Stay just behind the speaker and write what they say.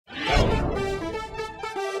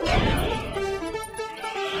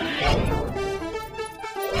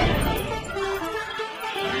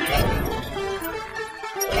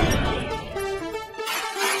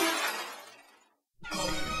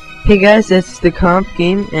Hey guys, it's the Comp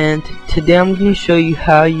Game, and today I'm going to show you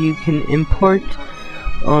how you can import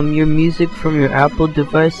your music from your Apple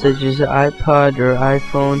device, such as an iPod or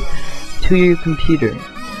iPhone, to your computer.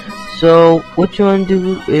 So what you want to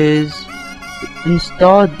do is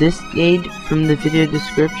install Diskade from the video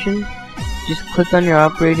description. Just click on your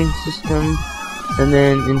operating system and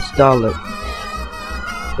then install it.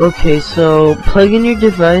 Okay, so plug in your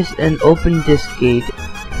device and open Diskade.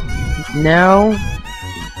 Now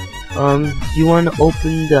you want to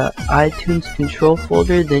open the iTunes control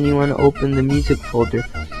folder, then you want to open the music folder,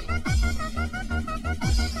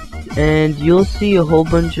 and you'll see a whole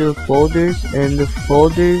bunch of folders, and the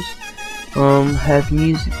folders have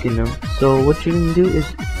music in them. So what you can do is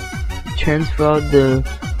transfer all the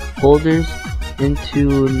folders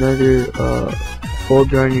into another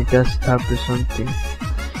folder on your desktop or something.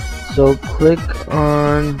 So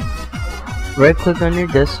right click on your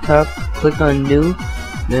desktop, click on new,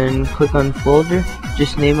 then click on folder,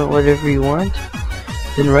 just name it whatever you want,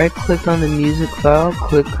 then right click on the music file,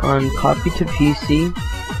 click on copy to PC,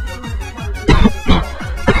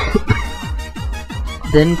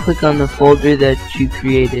 then click on the folder that you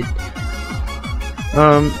created.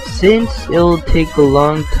 Since it will take a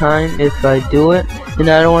long time if I do it, then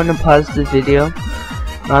I don't want to pause the video.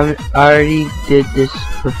 I already did this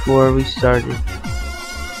before we started,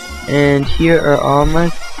 and here are all my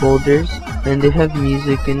folders, and they have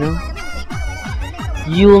music in them.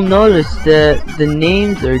 You will notice that the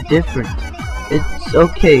names are different. It's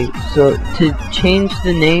okay. So to change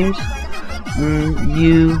the names,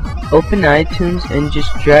 you open iTunes and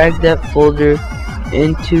just drag that folder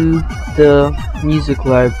into the music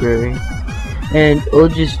library, and it'll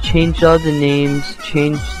just change all the names,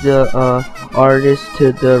 change the artist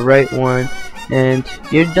to the right one, and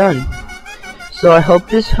you're done. So I hope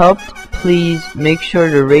this helped. Please make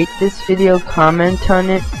sure to rate this video, comment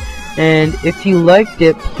on it, and if you liked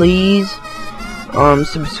it, please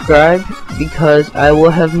subscribe, because I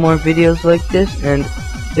will have more videos like this. And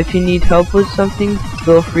if you need help with something,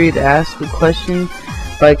 feel free to ask a question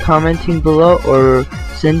by commenting below or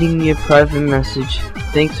sending me a private message.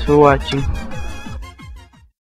 Thanks for watching.